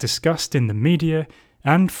work was discussed in the media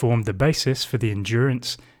and formed the basis for the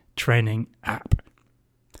endurance training app.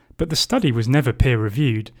 But the study was never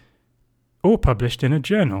peer-reviewed or published in a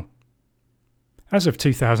journal. As of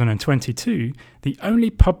 2022, the only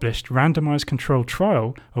published randomized controlled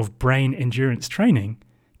trial of brain endurance training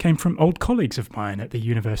came from old colleagues of mine at the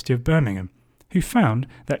University of Birmingham, who found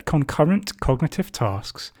that concurrent cognitive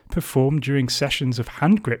tasks performed during sessions of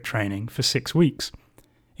hand grip training for 6 weeks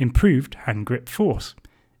improved hand grip force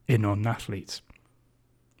in non-athletes.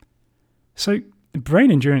 So,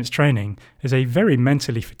 brain endurance training is a very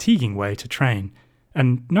mentally fatiguing way to train,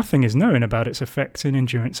 and nothing is known about its effects in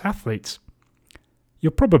endurance athletes.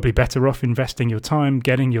 You're probably better off investing your time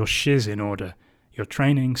getting your shiz in order, your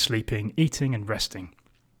training, sleeping, eating and resting.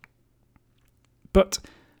 But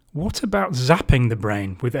what about zapping the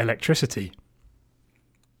brain with electricity?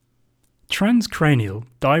 Transcranial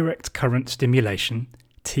direct current stimulation,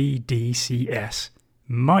 TDCS,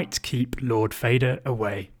 might keep Lord Vader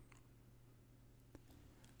away.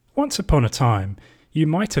 Once upon a time, you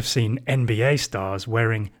might have seen NBA stars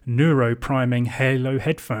wearing neuropriming halo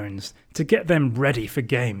headphones to get them ready for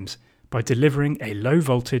games by delivering a low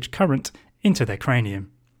voltage current into their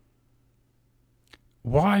cranium.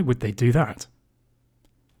 Why would they do that?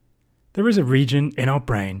 There is a region in our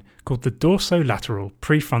brain called the dorsolateral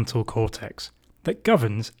prefrontal cortex that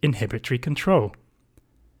governs inhibitory control.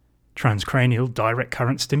 Transcranial direct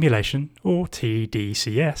current stimulation, or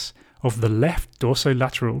TDCS, of the left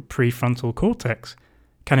dorsolateral prefrontal cortex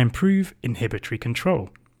can improve inhibitory control.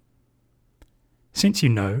 Since you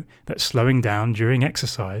know that slowing down during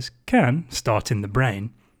exercise can start in the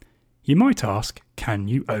brain, you might ask, can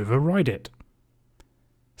you override it?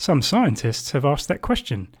 Some scientists have asked that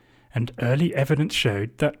question, and early evidence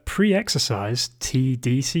showed that pre-exercise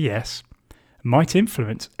TDCS might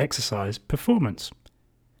influence exercise performance.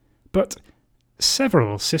 But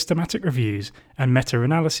several systematic reviews and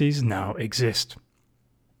meta-analyses now exist.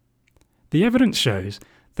 The evidence shows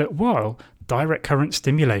that while direct current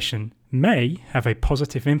stimulation may have a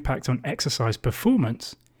positive impact on exercise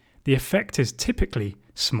performance, the effect is typically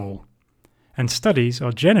small, and studies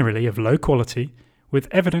are generally of low quality with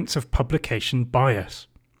evidence of publication bias,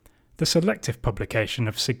 the selective publication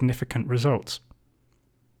of significant results.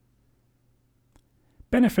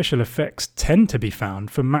 Beneficial effects tend to be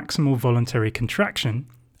found for maximal voluntary contraction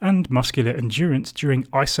and muscular endurance during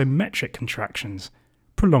isometric contractions,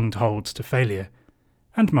 prolonged holds to failure,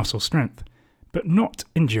 and muscle strength, but not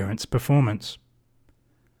endurance performance.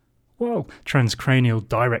 While transcranial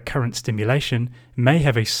direct current stimulation may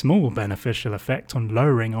have a small beneficial effect on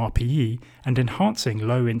lowering RPE and enhancing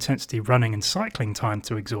low-intensity running and cycling time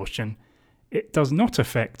to exhaustion, it does not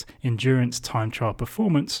affect endurance time trial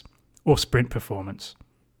performance or sprint performance.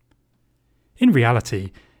 In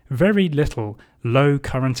reality, very little low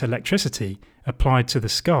current electricity applied to the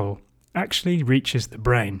skull actually reaches the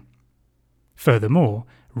brain. Furthermore,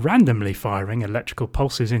 randomly firing electrical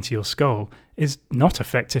pulses into your skull is not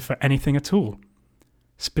effective for anything at all.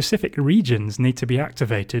 Specific regions need to be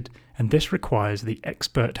activated, and this requires the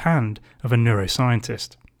expert hand of a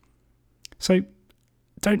neuroscientist. So,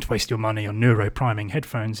 don't waste your money on neuropriming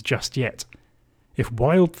headphones just yet. If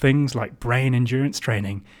wild things like brain endurance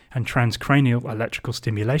training and transcranial electrical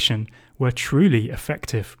stimulation were truly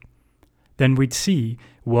effective, then we'd see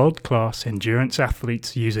world-class endurance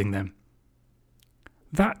athletes using them.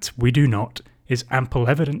 That we do not is ample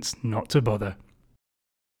evidence not to bother.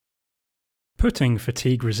 Putting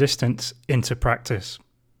fatigue resistance into practice.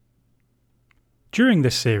 During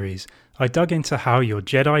this series, I dug into how your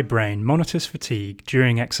Jedi brain monitors fatigue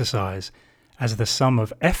during exercise as the sum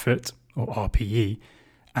of effort, or RPE,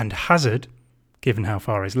 and hazard, given how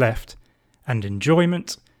far is left, and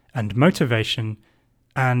enjoyment, and motivation,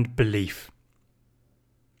 and belief.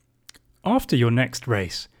 After your next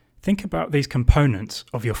race, think about these components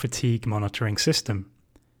of your fatigue monitoring system.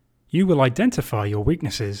 You will identify your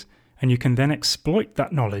weaknesses, and you can then exploit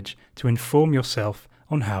that knowledge to inform yourself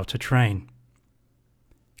on how to train.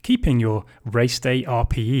 Keeping your race day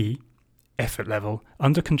RPE, effort level,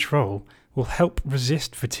 under control will help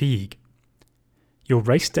resist fatigue. Your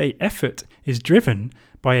race day effort is driven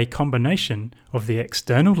by a combination of the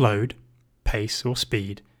external load, pace or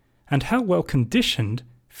speed, and how well conditioned,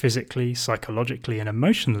 physically, psychologically and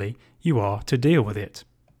emotionally, you are to deal with it.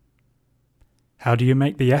 How do you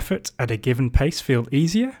make the effort at a given pace feel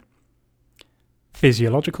easier?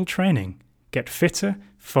 Physiological training. Get fitter,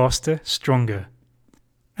 faster, stronger.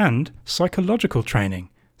 And psychological training.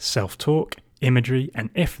 Self-talk, imagery and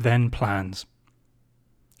if-then plans.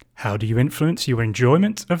 How do you influence your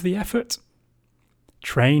enjoyment of the effort?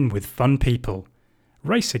 Train with fun people.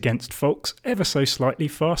 Race against folks ever so slightly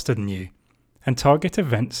faster than you. And target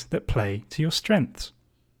events that play to your strengths.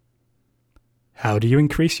 How do you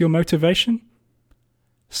increase your motivation?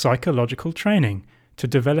 Psychological training to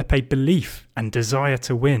develop a belief and desire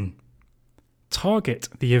to win. Target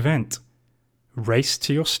the event. Race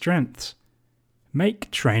to your strengths.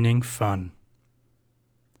 Make training fun.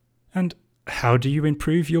 And How do you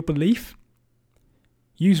improve your belief?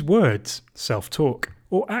 Use words, self-talk,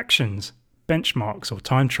 or actions, benchmarks or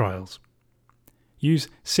time trials. Use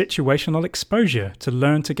situational exposure to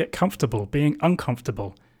learn to get comfortable being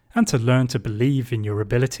uncomfortable and to learn to believe in your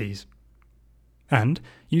abilities. And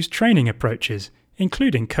use training approaches,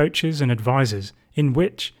 including coaches and advisors in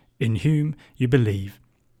whom you believe.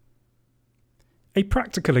 A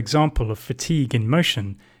practical example of fatigue in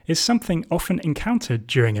motion is something often encountered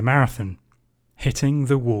during a marathon: hitting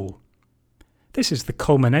the wall. This is the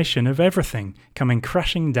culmination of everything coming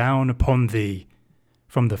crashing down upon thee,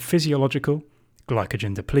 from the physiological,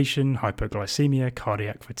 glycogen depletion, hypoglycemia,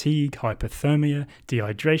 cardiac fatigue, hypothermia,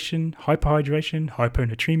 dehydration, hyperhydration,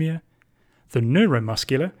 hyponatremia, the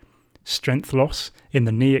neuromuscular, strength loss in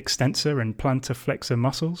the knee extensor and plantar flexor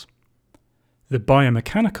muscles, the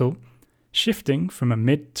biomechanical, shifting from a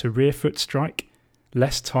mid to rear foot strike,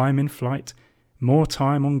 less time in flight, more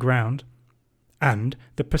time on ground, and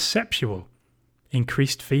the perceptual,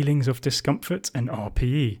 increased feelings of discomfort and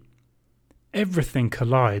RPE. Everything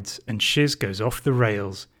collides and shiz goes off the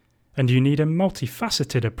rails, and you need a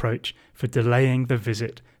multifaceted approach for delaying the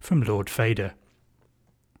visit from Lord Vader.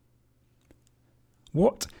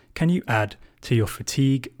 What can you add to your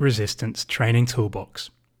fatigue resistance training toolbox?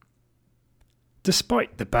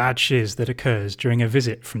 Despite the bad shiz that occurs during a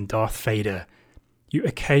visit from Darth Vader, you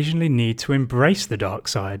occasionally need to embrace the dark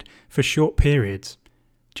side for short periods.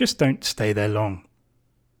 Just don't stay there long.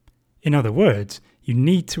 In other words, you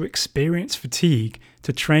need to experience fatigue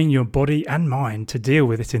to train your body and mind to deal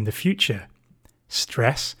with it in the future.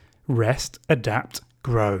 Stress, rest, adapt,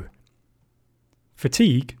 grow.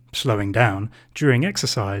 Fatigue, slowing down, during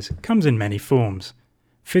exercise comes in many forms: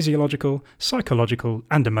 physiological, psychological,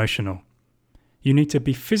 and emotional. You need to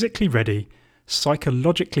be physically ready,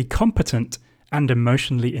 psychologically competent, and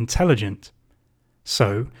emotionally intelligent.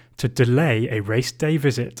 So, to delay a race day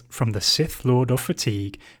visit from the Sith Lord of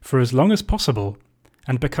Fatigue for as long as possible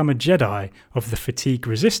and become a Jedi of the fatigue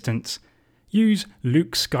resistance, use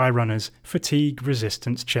Luke Skyrunner's fatigue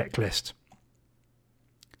resistance checklist.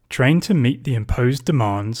 Train to meet the imposed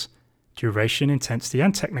demands, duration, intensity,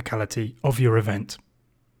 and technicality of your event,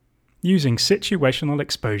 using situational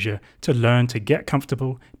exposure to learn to get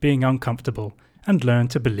comfortable being uncomfortable and learn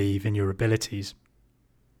to believe in your abilities.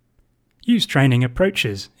 Use training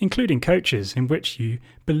approaches, including coaches, in which you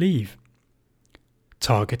believe.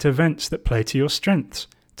 Target events that play to your strengths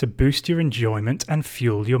to boost your enjoyment and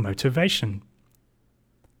fuel your motivation.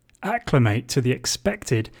 Acclimate to the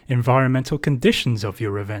expected environmental conditions of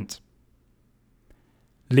your event.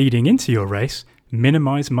 Leading into your race,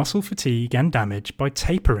 minimize muscle fatigue and damage by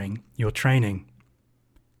tapering your training.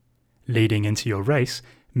 Leading into your race,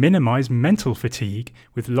 minimize mental fatigue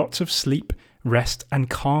with lots of sleep, rest, and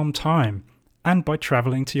calm time, and by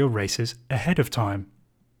traveling to your races ahead of time.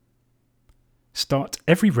 Start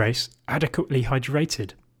every race adequately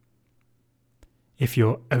hydrated. If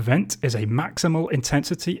your event is a maximal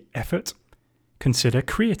intensity effort, consider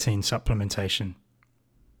creatine supplementation.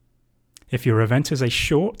 If your event is a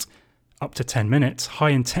short, up to 10 minutes,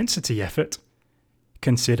 high-intensity effort,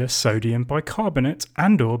 consider sodium bicarbonate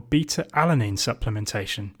and/or beta-alanine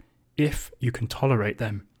supplementation, if you can tolerate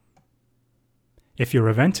them. If your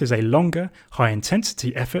event is a longer,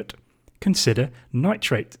 high-intensity effort, consider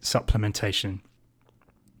nitrate supplementation.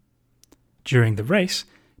 During the race,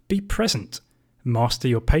 be present, master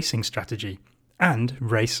your pacing strategy, and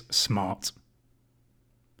race smart.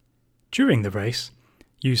 During the race,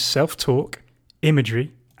 use self-talk,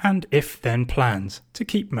 imagery, and if-then plans to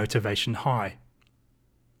keep motivation high.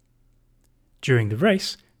 During the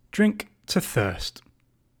race, drink to thirst.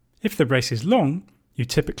 If the race is long, you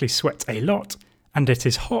typically sweat a lot, and it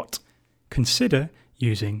is hot, consider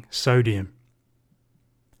using sodium.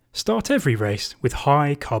 Start every race with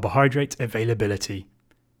high carbohydrate availability,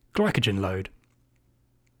 glycogen load.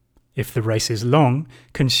 If the race is long,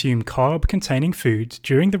 consume carb-containing foods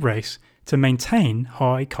during the race to maintain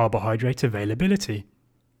high carbohydrate availability.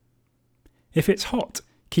 If it's hot,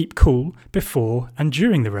 keep cool before and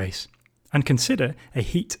during the race, and consider a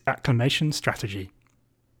heat acclimation strategy.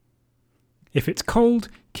 If it's cold,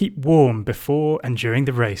 keep warm before and during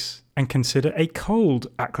the race, and consider a cold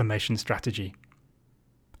acclimation strategy.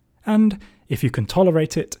 And if you can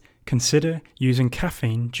tolerate it, consider using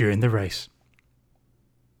caffeine during the race.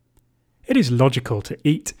 It is logical to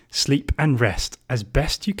eat, sleep, and rest as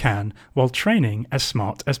best you can while training as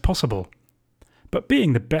smart as possible. But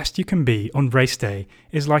being the best you can be on race day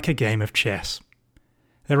is like a game of chess.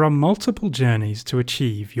 There are multiple journeys to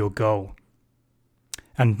achieve your goal.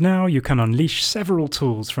 And now you can unleash several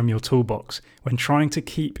tools from your toolbox when trying to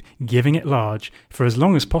keep giving it large for as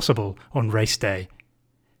long as possible on race day.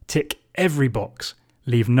 Tick every box,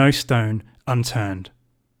 leave no stone unturned.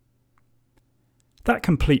 That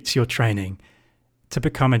completes your training to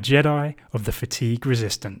become a Jedi of the fatigue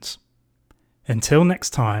resistance. Until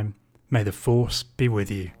next time, may the Force be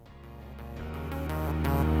with you.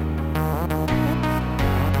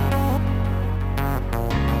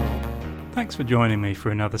 Thanks for joining me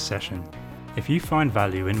for another session. If you find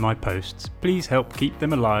value in my posts, please help keep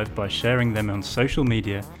them alive by sharing them on social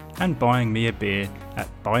media and buying me a beer at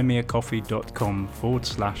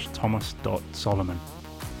buymeacoffee.com/thomas.solomon.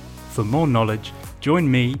 For more knowledge, join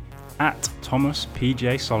me at Thomas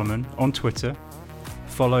PJ Solomon on Twitter,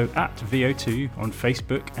 follow at VO2 on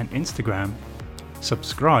Facebook and Instagram,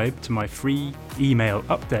 subscribe to my free email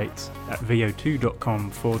updates at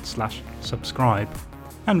vo2.com/subscribe,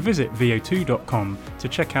 and visit vo2.com to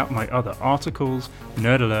check out my other articles,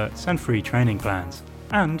 nerd alerts and free training plans,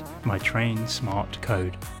 and my Train Smart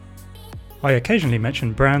code. I occasionally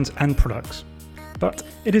mention brands and products, but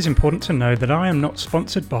it is important to know that I am not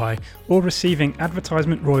sponsored by or receiving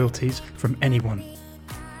advertisement royalties from anyone.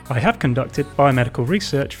 I have conducted biomedical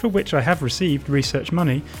research for which I have received research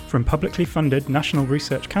money from publicly funded national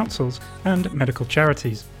research councils and medical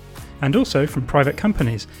charities, and also from private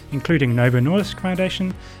companies including Novo Nordisk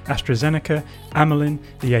Foundation, AstraZeneca, Amylin,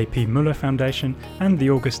 the A.P. Muller Foundation and the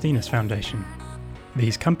Augustinus Foundation.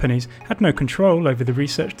 These companies had no control over the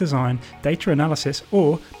research design, data analysis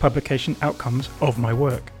or publication outcomes of my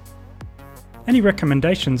work. Any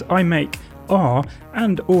recommendations I make are,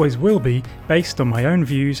 and always will be, based on my own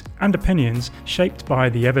views and opinions shaped by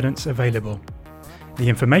the evidence available. The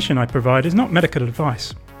information I provide is not medical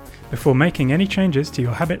advice. Before making any changes to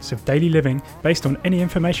your habits of daily living based on any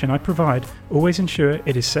information I provide, always ensure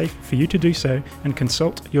it is safe for you to do so and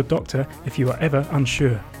consult your doctor if you are ever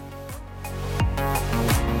unsure.